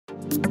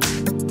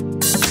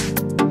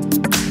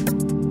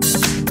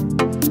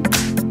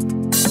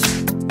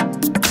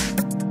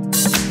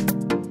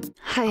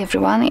Hi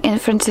everyone, in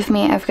front of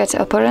me I've got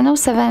OPPO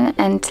Reno7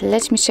 and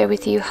let me share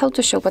with you how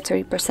to show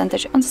battery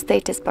percentage on the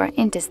status bar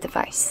in this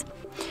device.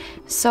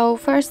 So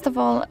first of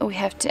all we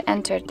have to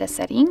enter the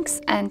settings,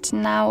 and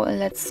now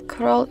let's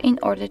scroll in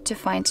order to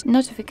find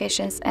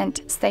notifications and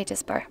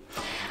status bar.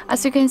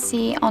 As you can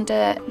see on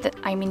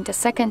the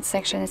second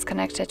section is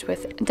connected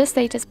with the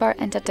status bar,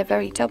 and at the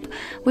very top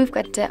we've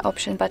got the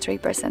option battery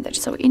percentage.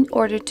 So in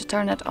order to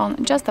turn it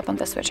on, just tap on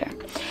the switcher,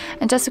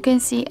 and as you can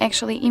see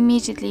actually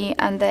immediately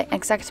and the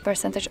exact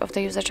percentage of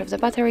the usage of the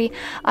battery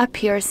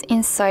appears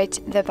inside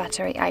the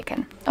battery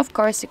icon. Of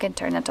course you can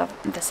turn it off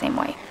the same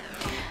way.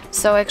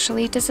 So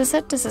actually this is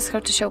it. This is how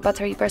to show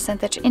battery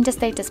percentage in the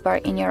status bar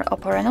in your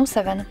OPPO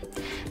Reno7.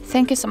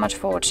 Thank you so much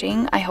for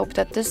watching. I hope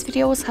that this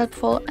video was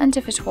helpful, and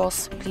if it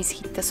was, please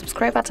hit the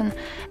subscribe button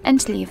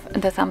and leave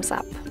the thumbs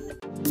up.